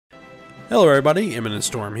Hello everybody, Imminent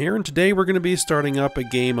Storm here, and today we're going to be starting up a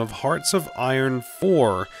game of Hearts of Iron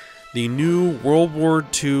 4, the new World War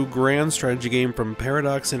II grand strategy game from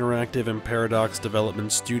Paradox Interactive and Paradox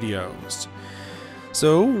Development Studios.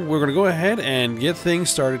 So we're going to go ahead and get things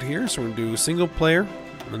started here. So we're going to do single player,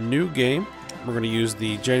 a new game. We're going to use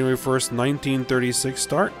the January 1st, 1936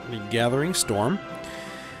 start, the Gathering Storm.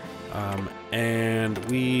 And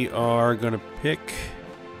we are going to pick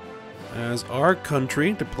as our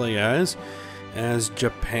country to play as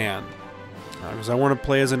Japan, because I want to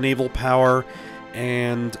play as a naval power,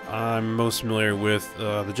 and I'm most familiar with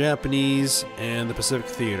the Japanese and the Pacific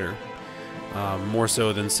Theater, more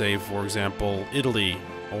so than, say, for example, Italy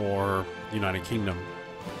or the United Kingdom.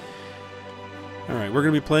 Alright, we're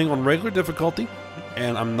going to be playing on regular difficulty,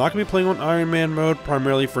 and I'm not going to be playing on Iron Man mode,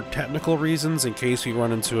 primarily for technical reasons. In case we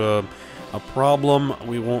run into a problem,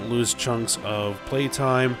 we won't lose chunks of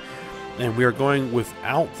playtime. And we are going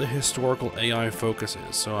without the historical AI focuses,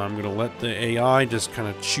 so I'm going to let the AI just kind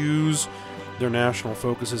of choose their national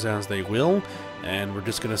focuses as they will, and we're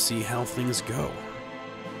just going to see how things go.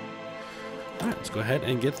 Alright, let's go ahead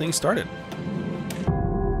and get things started.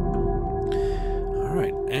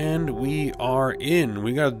 Alright, and we are in.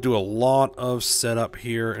 We got to do a lot of setup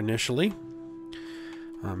here initially.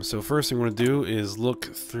 So first thing we want to do is look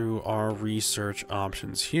through our research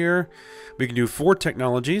options here. We can do 4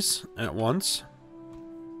 technologies at once.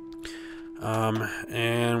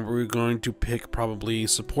 And we're going to pick probably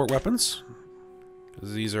support weapons,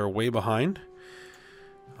 because these are way behind.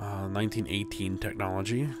 1918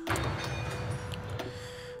 technology.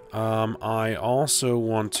 I also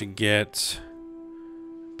want to get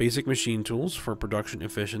basic machine tools for production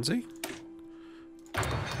efficiency.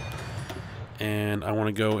 And I want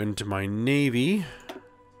to go into my Navy,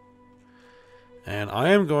 and I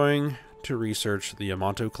am going to research the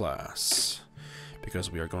Yamato class,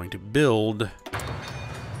 because we are going to build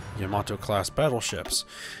Yamato class battleships.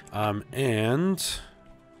 And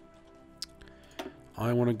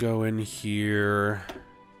I want to go in here.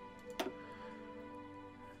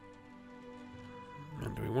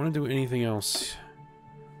 And do we want to do anything else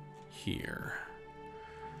here?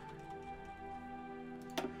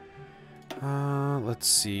 Let's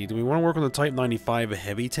see. Do we want to work on the Type 95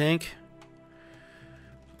 heavy tank?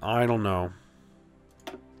 I don't know.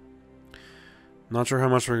 Not sure how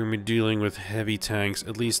much we're going to be dealing with heavy tanks,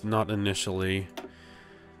 at least not initially.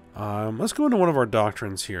 Let's go into one of our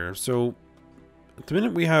doctrines here. So, at the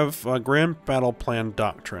minute we have Grand Battle Plan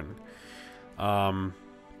Doctrine. Maximum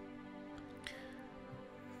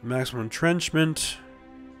entrenchment.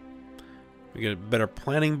 We get a better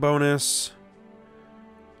planning bonus.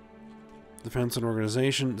 Defense and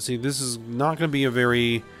organization. See, this is not going to be a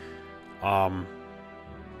very, this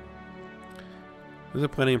is a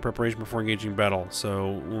planning and preparation before engaging battle.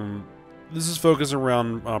 So, this is focused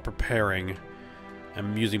around preparing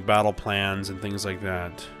and using battle plans and things like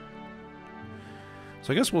that.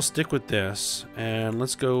 So I guess we'll stick with this, and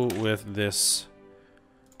let's go with this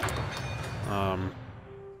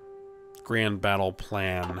Grand Battle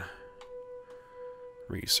Plan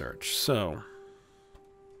research. So,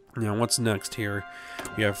 now, what's next here?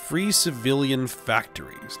 We have free civilian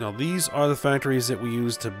factories. Now, these are the factories that we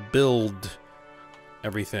use to build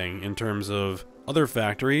everything in terms of other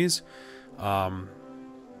factories. So,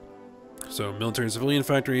 military and civilian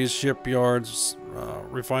factories, shipyards,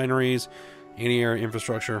 refineries, anti-air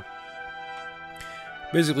infrastructure.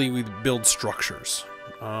 Basically, we build structures.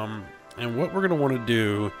 And what we're going to want to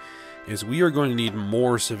do is we are going to need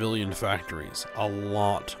more civilian factories. A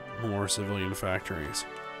lot more civilian factories.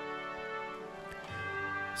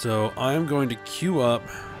 So I'm going to queue up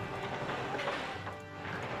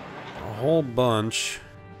a whole bunch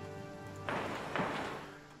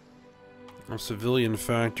of civilian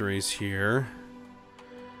factories here.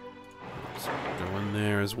 Let's go in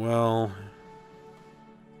there as well.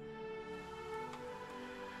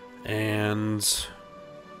 And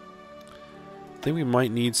I think we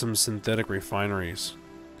might need some synthetic refineries,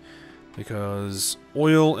 because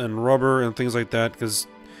oil and rubber and things like that, because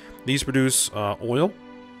these produce oil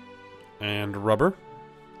and rubber,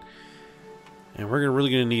 and we're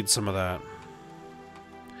really going to need some of that.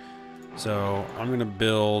 So I'm going to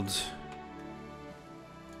build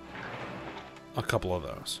a couple of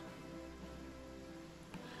those.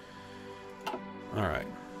 Alright.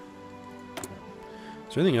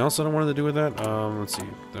 Is there anything else that I wanted to do with that? Let's see.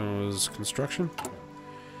 Those construction?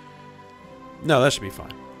 No, that should be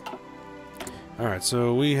fine. Alright,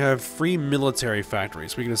 so we have free military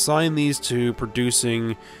factories. We can assign these to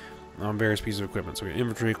producing various pieces of equipment. So we have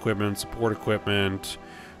infantry equipment, support equipment,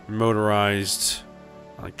 motorized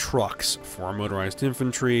like trucks for motorized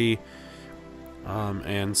infantry,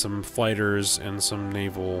 and some fighters and some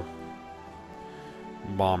naval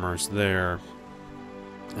bombers there.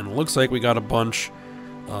 And it looks like we got a bunch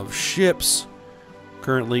of ships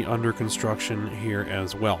currently under construction here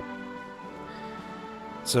as well.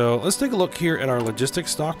 So let's take a look here at our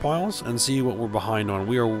logistics stockpiles and see what we're behind on.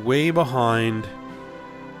 We are way behind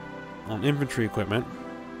on infantry equipment.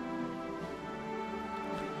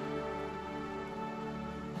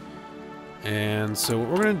 And so what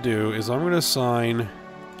we're going to do is I'm going to assign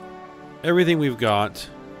everything we've got,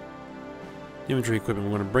 infantry equipment,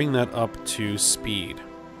 we're going to bring that up to speed.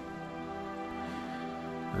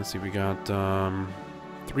 Let's see, we got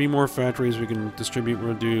 3 more factories we can distribute.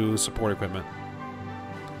 We're going to do support equipment.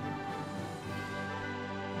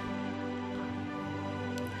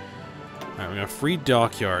 Alright, we got free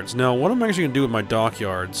dockyards. Now, what I'm actually going to do with my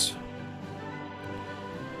dockyards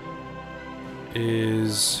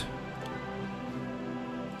is...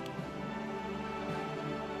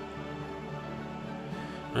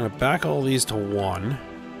 I'm going to back all these to 1.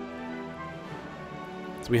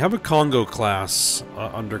 So we have a Congo class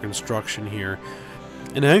under construction here.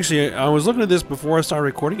 And actually, I was looking at this before I started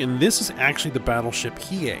recording, and this is actually the battleship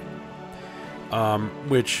Hiei.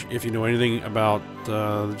 Which, if you know anything about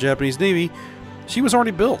the Japanese Navy, she was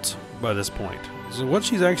already built by this point. So what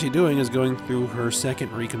she's actually doing is going through her second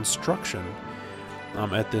reconstruction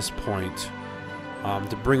at this point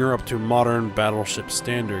to bring her up to modern battleship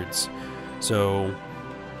standards. So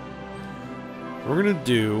what we're going to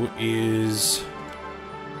do is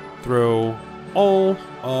throw all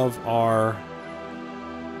of our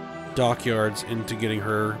dockyards into getting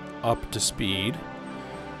her up to speed.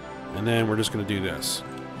 And then we're just going to do this.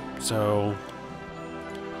 So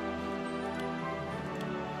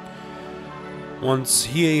once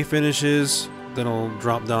Hiei finishes, then I'll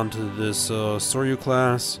drop down to this Soryu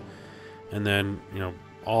class. And then, you know,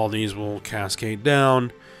 all these will cascade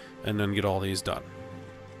down and then get all these done.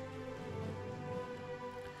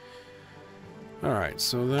 Alright,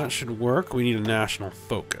 so that should work. We need a national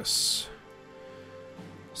focus.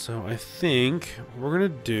 So I think what we're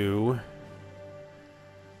going to do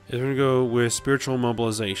is we're going to go with spiritual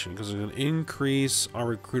mobilization, because it's going to increase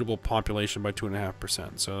our recruitable population by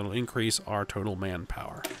 2.5%. So it'll increase our total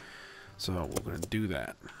manpower. So we're going to do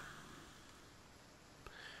that.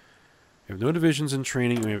 We have no divisions in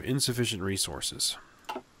training, and we have insufficient resources.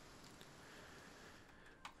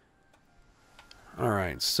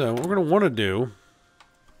 Alright, so what we're going to want to do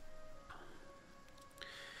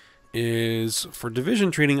is, for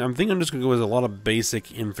division training, I'm thinking I'm just going to go with a lot of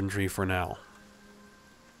basic infantry for now.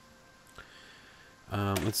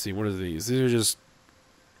 Let's see, what are these? These are just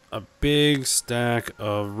a big stack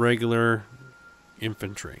of regular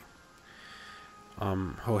infantry.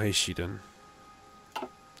 Hohei Shiden.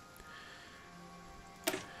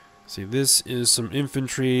 See, this is some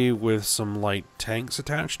infantry with some light tanks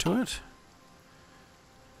attached to it.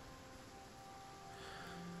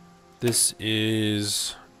 This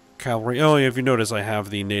is cavalry. Oh, yeah, if you notice, I have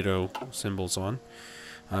the NATO symbols on.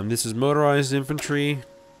 This is motorized infantry.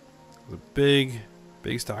 The big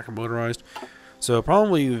stack of motorized. So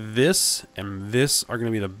probably this and this are going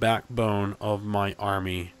to be the backbone of my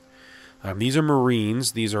army. These are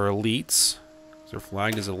Marines. These are elites. They're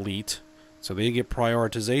flagged as elite. So they get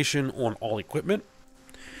prioritization on all equipment.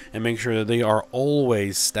 And make sure that they are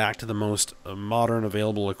always stacked to the most modern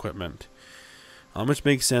available equipment. Which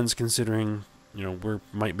makes sense considering, you know, we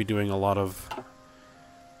might be doing a lot of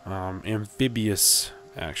amphibious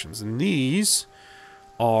actions. And these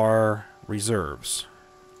are reserves.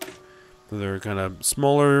 So they're kind of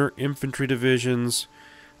smaller infantry divisions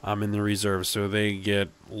in the reserves, so they get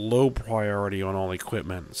low priority on all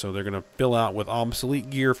equipment. So they're going to fill out with obsolete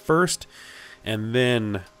gear first, and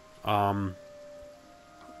then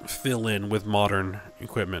fill in with modern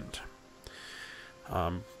equipment.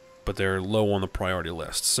 But they're low on the priority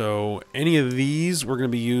list. So any of these we're going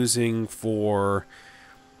to be using for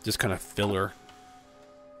just kind of filler,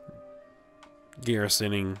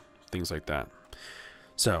 garrisoning, things like that.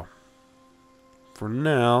 So for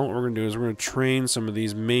now, what we're going to do is we're going to train some of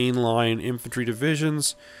these mainline infantry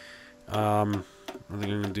divisions. I think I'm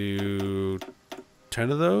going to do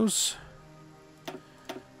 10 of those.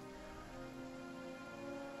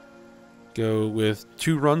 Go with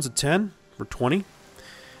 2 runs of 10 for 20.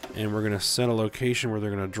 And we're going to set a location where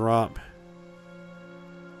they're going to drop.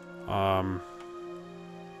 I'm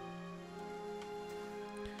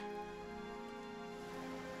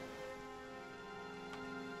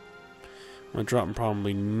going to drop them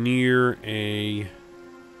probably near a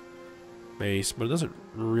base, but it doesn't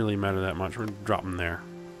really matter that much. We're going to drop them there.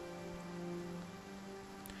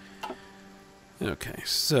 Okay,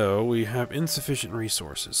 so we have insufficient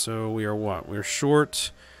resources. So we are what? We're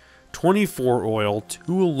short 24 oil, 2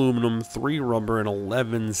 aluminum, 3 rubber, and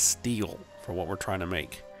 11 steel for what we're trying to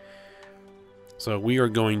make. So we are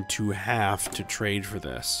going to have to trade for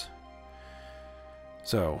this.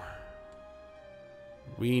 So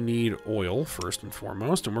we need oil first and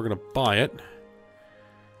foremost, and we're going to buy it.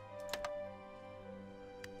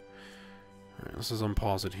 Alright, let's just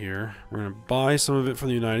unpause it here. We're going to buy some of it from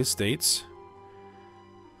the United States.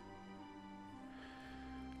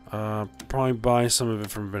 Probably buy some of it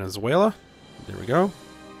from Venezuela. There we go.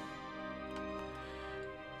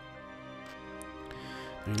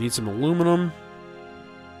 We need some aluminum,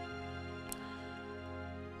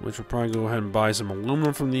 which we'll probably go ahead and buy some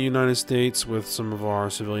aluminum from the United States with some of our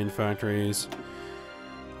civilian factories.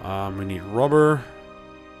 We need rubber,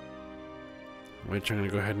 which I'm going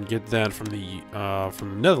to go ahead and get that from the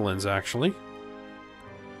Netherlands, actually,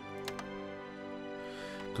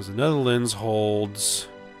 because the Netherlands holds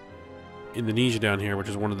Indonesia down here, which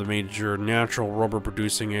is one of the major natural rubber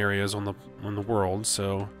producing areas on the world.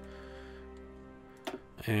 So,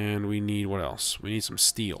 and we need what else? We need some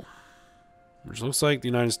steel, which looks like the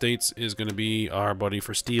United States is going to be our buddy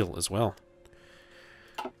for steel as well.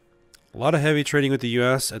 A lot of heavy trading with the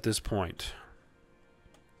US at this point.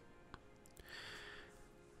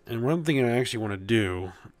 And one thing I actually want to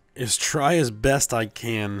do is try as best I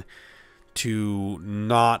can to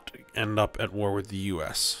not end up at war with the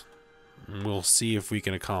US. And we'll see if we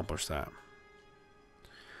can accomplish that.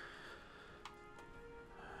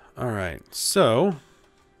 Alright, so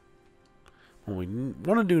what we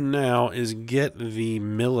want to do now is get the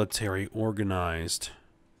military organized.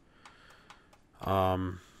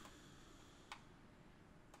 So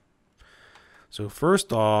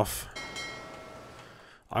first off,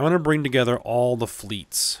 I want to bring together all the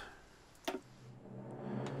fleets.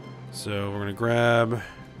 So we're going to grab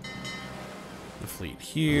the fleet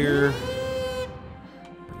here,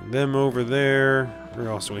 bring them over there. Where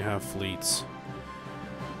else do we have fleets?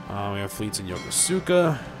 We have fleets in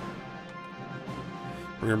Yokosuka.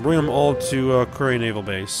 We're going to bring them all to Kure Naval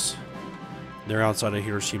Base. They're outside of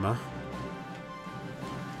Hiroshima.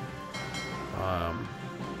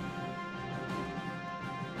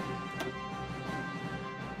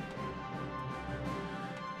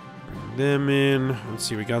 Bring them in. Let's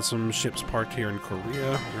see, we got some ships parked here in Korea.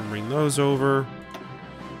 We're going to bring those over.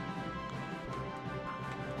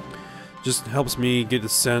 Just helps me get a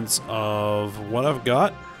sense of what I've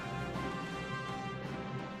got.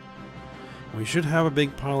 We should have a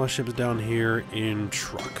big pile of ships down here in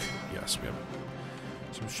Truck. Yes, we have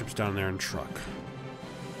some ships down there in Truck.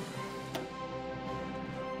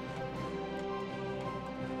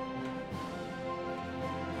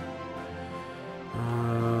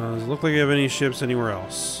 Does it look like we have any ships anywhere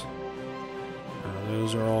else?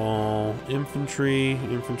 Those are all infantry,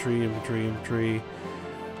 infantry, infantry, infantry.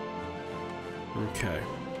 Okay.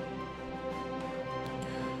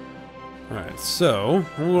 Alright, so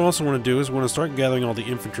what we also want to do is we want to start gathering all the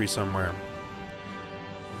infantry somewhere.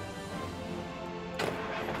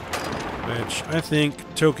 Which I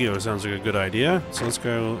think Tokyo sounds like a good idea. So let's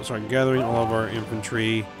go start gathering all of our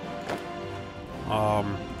infantry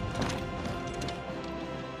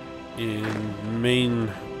in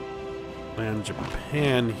mainland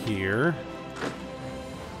Japan here.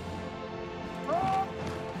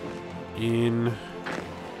 In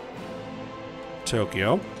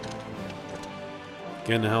Tokyo.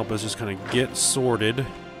 Again, to help us just kind of get sorted.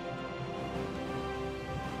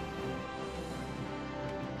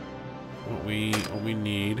 What we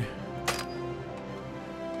need.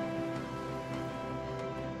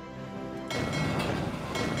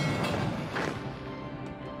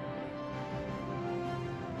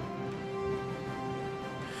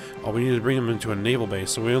 Oh, we need to bring them into a naval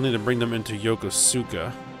base, so we only need to bring them into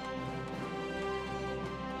Yokosuka.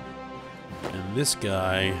 And this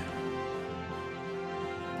guy...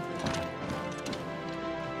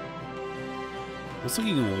 looks like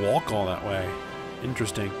you can walk all that way.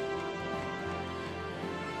 Interesting.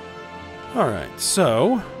 Alright,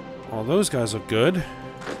 so... all those guys look good.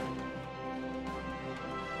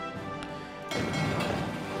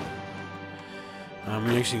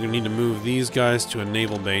 We actually need to move these guys to a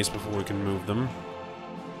naval base before we can move them.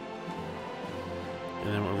 And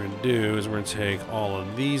then what we're going to do is we're going to take all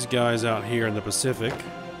of these guys out here in the Pacific.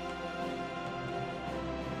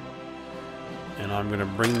 And I'm going to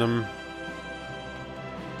bring them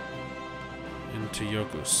into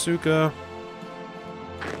Yokosuka.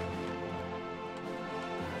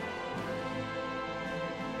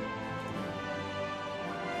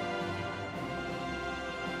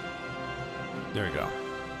 There we go.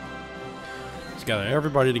 gather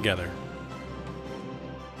everybody together.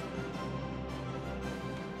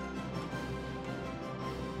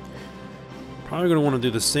 Probably going to want to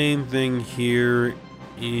do the same thing here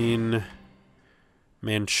in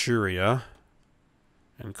Manchuria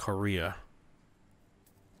and Korea.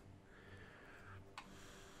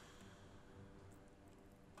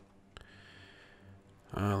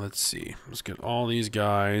 Let's see. Let's get all these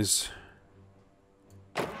guys.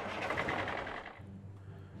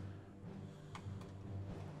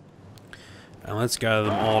 And let's gather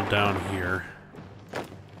them all down here.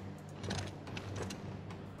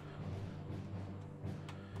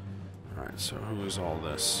 Alright, so who's all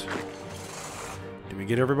this? Did we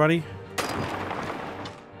get everybody? I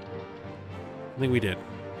think we did.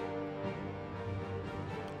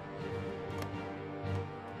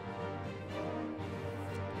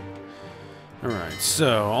 Alright,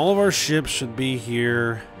 so all of our ships should be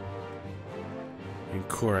here in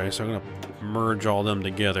Korea, so I'm going to merge all them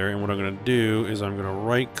together, and what I'm going to do is I'm going to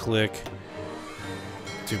right click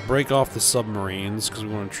to break off the submarines, because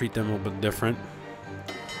we want to treat them a little bit different.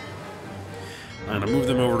 I'm going to move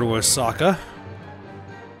them over to Osaka.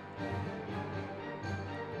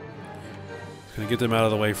 Going to get them out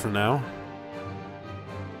of the way for now.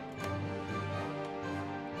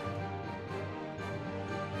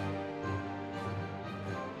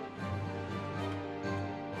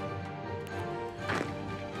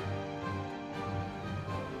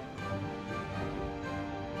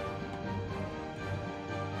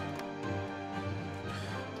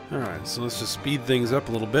 Alright, so let's just speed things up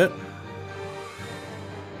a little bit.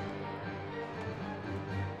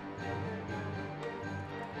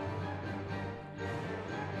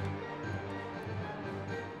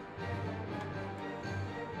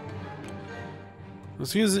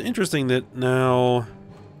 See, it's interesting that now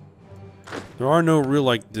there are no real,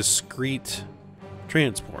 like, discrete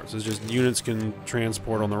transports. It's just units can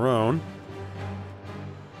transport on their own.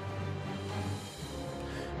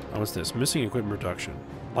 Oh, what's this? Missing equipment production.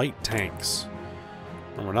 Light tanks.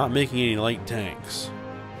 And we're not making any light tanks.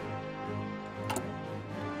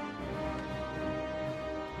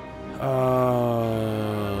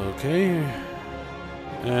 Okay.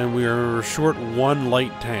 And we are short one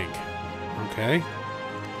light tank. Okay.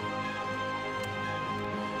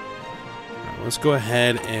 Let's go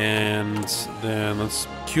ahead and then let's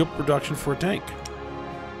queue up production for a tank.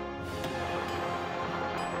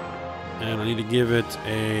 And I need to give it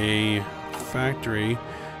a factory.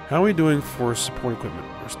 How are we doing for support equipment?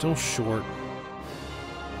 We're still short.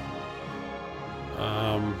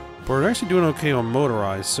 But we're actually doing okay on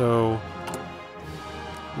motorized, so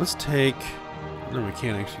let's take... No, we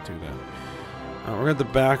can't actually do that. We're going to have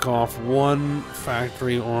to back off one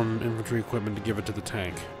factory on infantry equipment to give it to the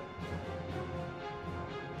tank.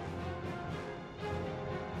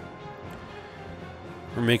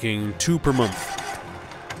 We're making 2 per month.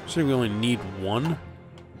 So we only need 1.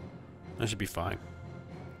 That should be fine.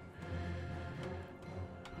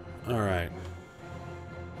 Alright.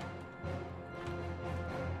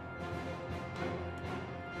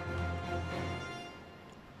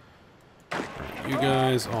 You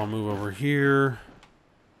guys all move over here.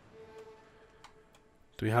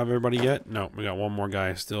 Do we have everybody yet? No, we got one more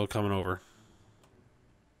guy still coming over.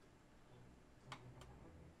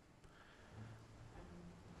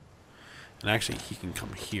 And actually, he can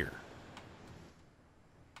come here.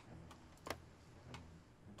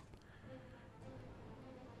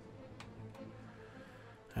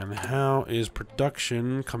 And how is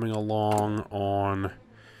production coming along on...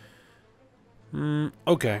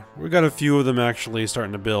 okay, we got a few of them actually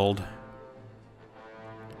starting to build.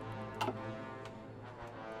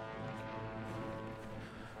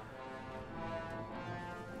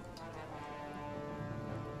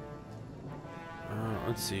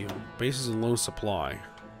 Let's see. Bases in low supply.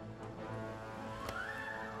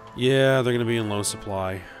 Yeah, they're going to be in low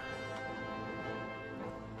supply.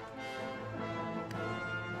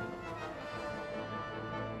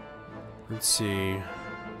 Let's see.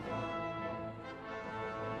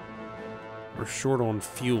 We're short on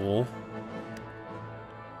fuel.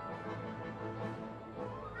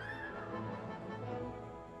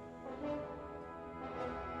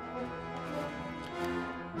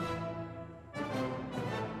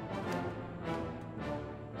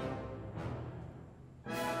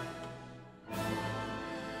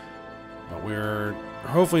 But we're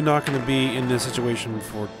hopefully not going to be in this situation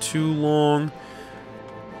for too long.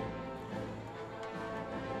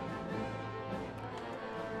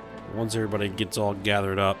 Once everybody gets all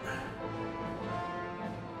gathered up.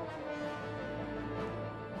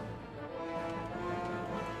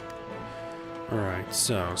 Alright,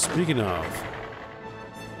 so speaking of,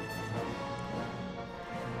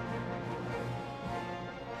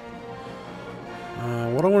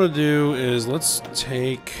 What I want to do is let's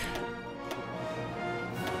take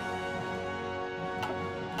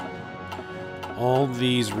all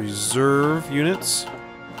these reserve units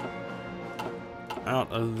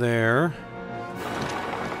out of there.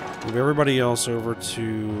 Move everybody else over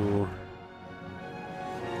to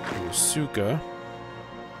Suka.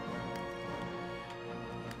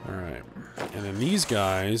 Alright. And then these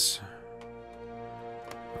guys...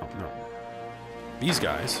 Oh, no. These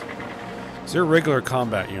guys. So they're regular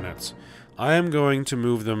combat units. I am going to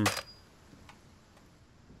move them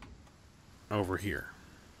over here.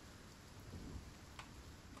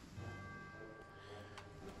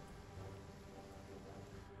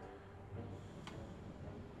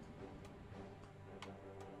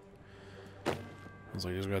 So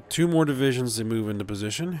he's got 2 more divisions to move into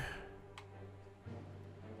position.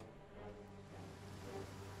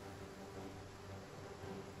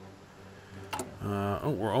 Oh,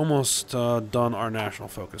 we're almost done our national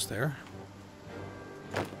focus there.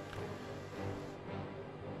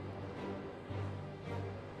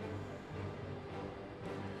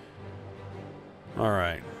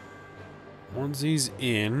 Alright. Once he's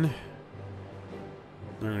in,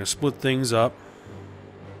 they're going to split things up.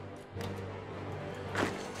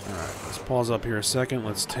 Alright, let's pause up here a second.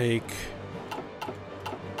 Let's take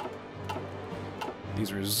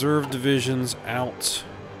these reserve divisions out.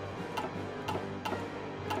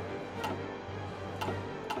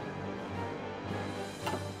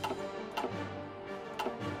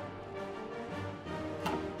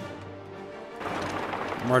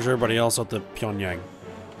 March everybody else up to Pyongyang.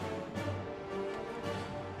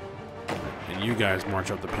 And you guys march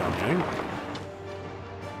up to Pyongyang.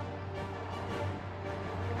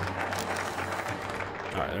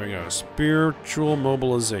 Alright, there we go. Spiritual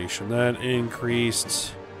mobilization. That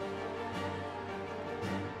increased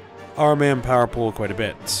our manpower pool quite a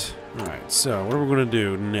bit. Alright, so what are we going to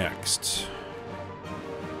do next?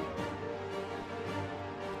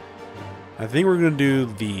 I think we're going to do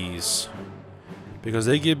these. Because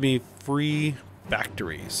they give me free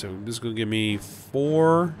factories. So this is going to give me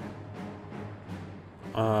 4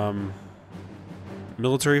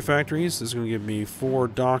 military factories. This is going to give me 4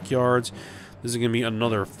 dockyards. This is going to give me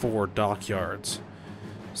another 4 dockyards.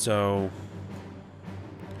 So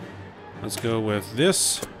let's go with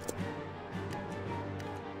this.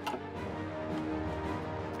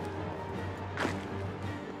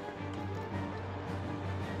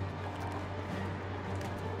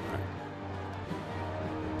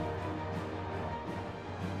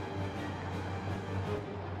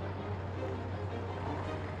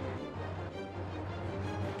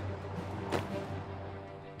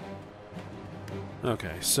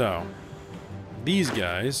 Okay, so these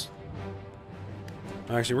guys.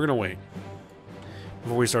 Actually, we're gonna wait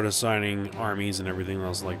before we start assigning armies and everything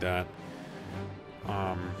else like that.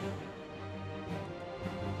 Alright,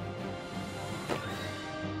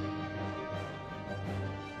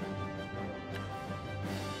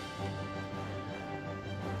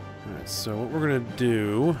 so what we're gonna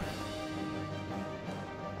do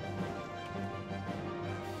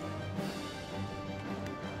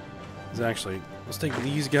is actually, let's take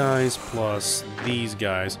these guys plus these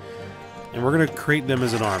guys, and we're going to create them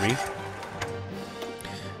as an army.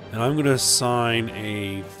 And I'm going to assign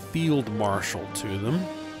a field marshal to them.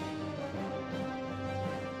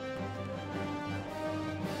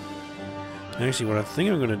 Actually, what I think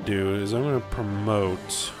I'm going to do is I'm going to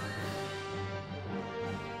promote...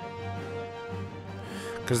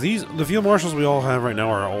 Because the field marshals we all have right now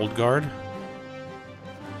are old guard.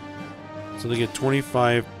 So they get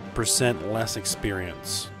 25% less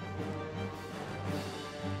experience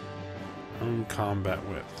on combat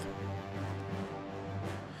with.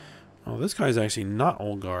 Oh, this guy's actually not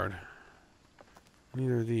old guard.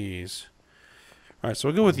 Neither are these. Alright, so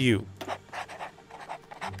we'll go with you.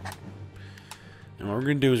 And what we're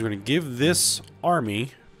going to do is we're going to give this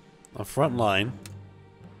army a front line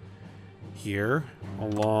here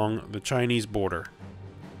along the Chinese border.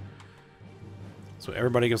 So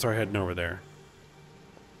everybody can start heading over there.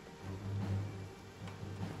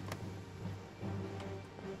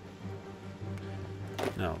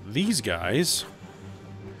 Now, these guys,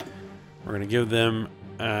 we're going to give them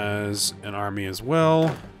as an army as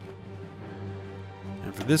well.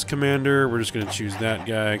 And for this commander, we're just going to choose that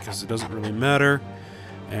guy because it doesn't really matter.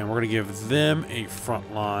 And we're going to give them a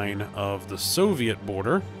front line of the Soviet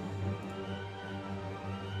border.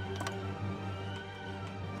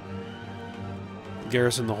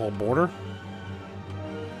 Garrison the whole border.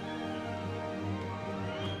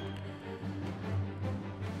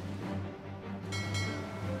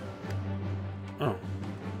 Oh.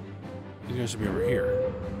 You guys should be over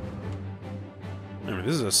here. I mean,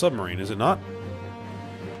 this is a submarine, is it not?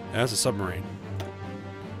 Yeah, that's a submarine.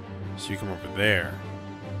 So you come over there.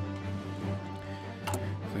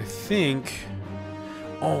 I think...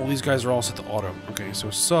 Oh, these guys are all set to auto. Okay, so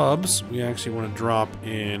subs, we actually want to drop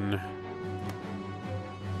in...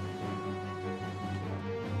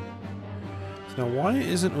 So now, why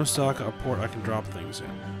isn't Osaka a port I can drop things in?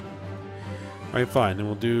 Alright, fine. Then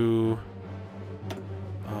we'll do...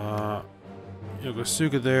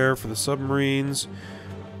 Yokosuka there for the submarines.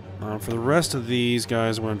 For the rest of these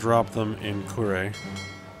guys, I want to drop them in Kure.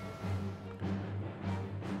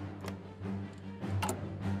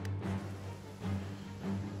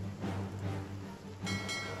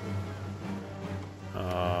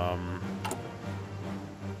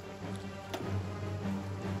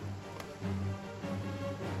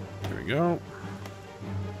 Here we go.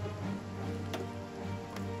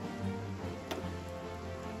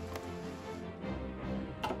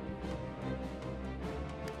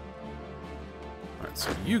 Alright,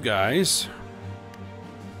 so you guys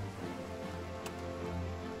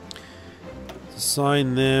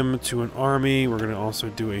assign them to an army. We're going to also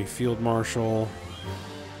do a field marshal.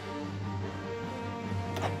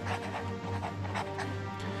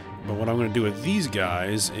 But what I'm going to do with these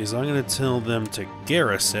guys is I'm going to tell them to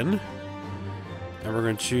garrison. And we're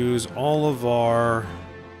going to choose all of our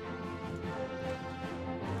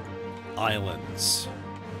islands.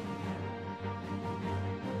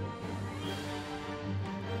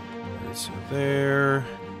 And so there,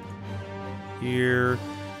 here,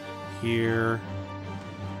 here.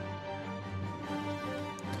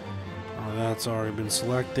 Oh, that's already been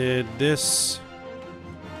selected. This...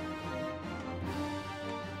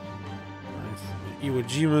 Iwo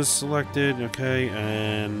Jima's selected, okay,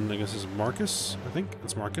 and I guess this is Marcus, I think.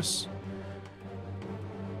 It's Marcus.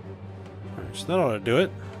 Alright, so that ought to do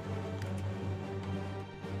it.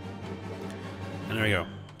 And there we go.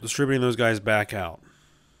 Distributing those guys back out.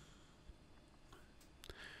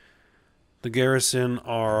 The garrison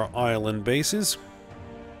are island bases.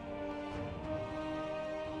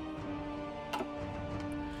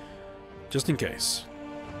 Just in case.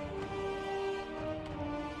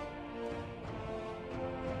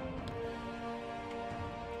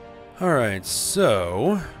 Alright,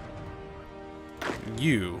 so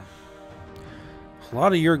you. A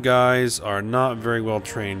lot of your guys are not very well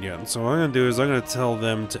trained yet. So what I'm going to do is I'm going to tell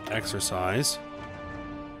them to exercise.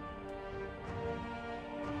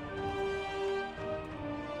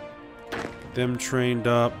 Get them trained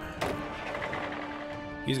up.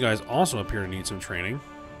 These guys also appear to need some training,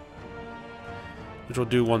 which we'll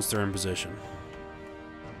do once they're in position.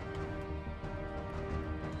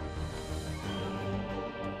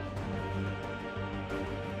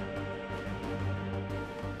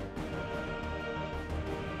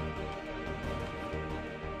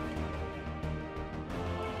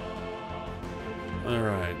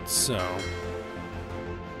 Alright, so...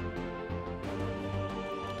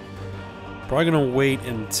 probably gonna wait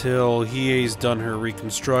until Hiei's done her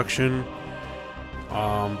reconstruction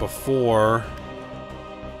before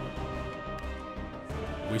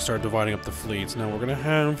we start dividing up the fleets. Now we're gonna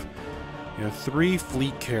have 3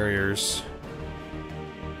 fleet carriers.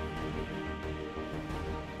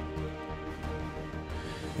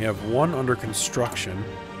 We have 1 under construction.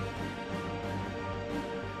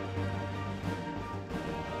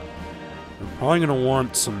 Probably going to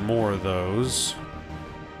want some more of those.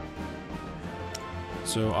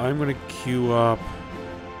 So I'm going to queue up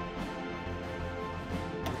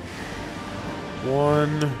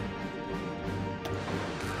 1,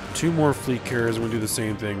 2 more fleet carriers. We'll do the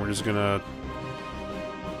same thing. We're just going to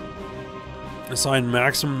assign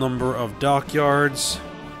maximum number of dockyards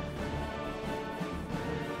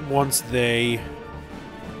once they,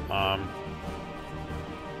 once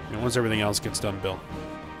everything else gets done built.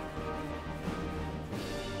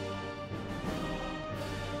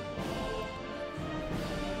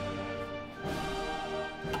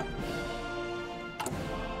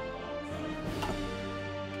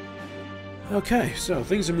 Okay, so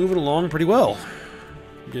things are moving along pretty well.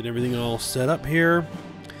 Getting everything all set up here.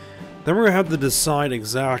 Then we're going to have to decide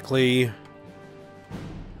exactly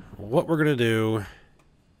what we're going to do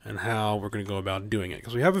and how we're going to go about doing it.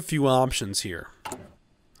 Because we have a few options here.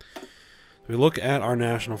 We look at our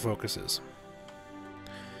national focuses.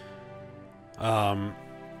 We're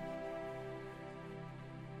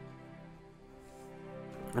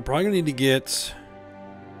probably going to need to get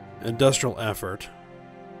industrial effort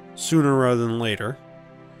sooner rather than later.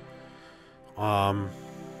 We're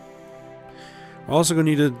also going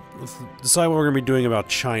to need to decide what we're going to be doing about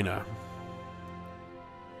China.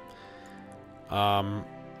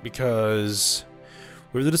 Because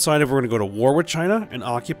We have to decide if we're going to go to war with China and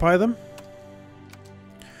occupy them,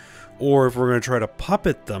 or if we're going to try to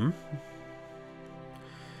puppet them.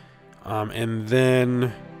 And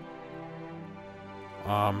then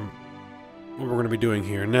what we're going to be doing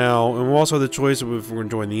here now, and we'll also have the choice of if we're going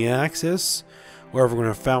to join the Axis or if we're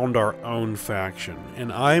going to found our own faction.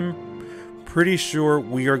 And I'm pretty sure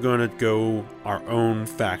we are going to go our own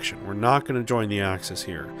faction. We're not going to join the Axis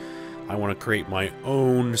here. I want to create my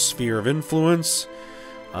own sphere of influence,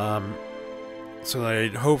 so that I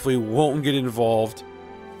hopefully won't get involved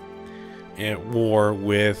at war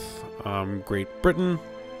with Great Britain,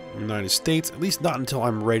 United States, at least not until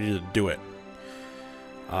I'm ready to do it.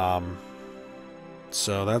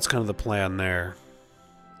 So that's kind of the plan there.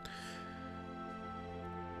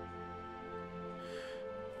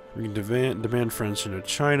 We can demand friends into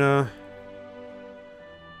China.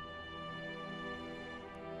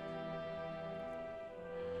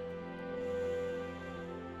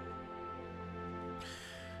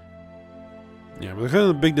 Yeah, but kind of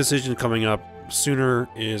the big decision coming up sooner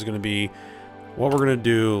is going to be what we're going to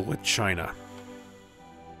do with China.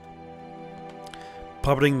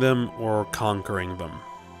 Puppeting them or conquering them.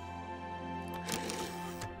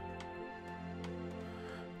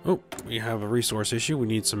 Oh, we have a resource issue. We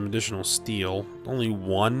need some additional steel. Only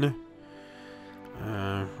one.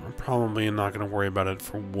 I'm probably not going to worry about it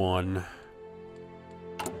for one.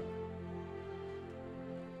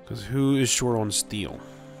 Because who is short on steel?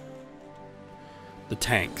 The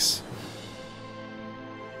tanks.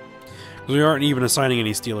 Because we aren't even assigning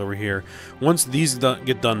any steel over here. Once these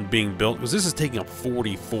get done being built, because this is taking up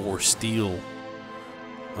 44 steel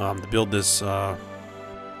to build this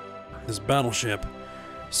this battleship.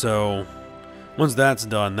 So once that's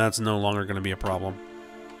done, that's no longer going to be a problem.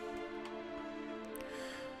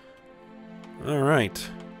 All right.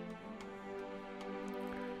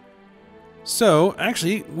 So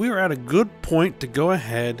actually, we're at a good point to go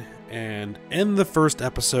ahead and end the first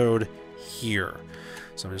episode here.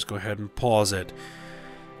 So I'm just go ahead and pause it.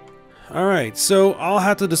 Alright, so I'll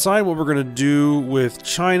have to decide what we're going to do with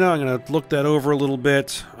China. I'm going to look that over a little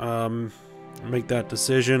bit, make that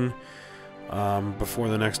decision before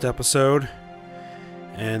the next episode.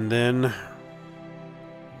 And then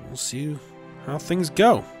we'll see how things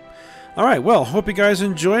go. Alright, well, hope you guys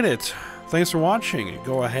enjoyed it. Thanks for watching.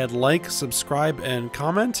 Go ahead, like, subscribe, and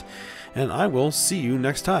comment. And I will see you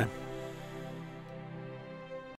next time.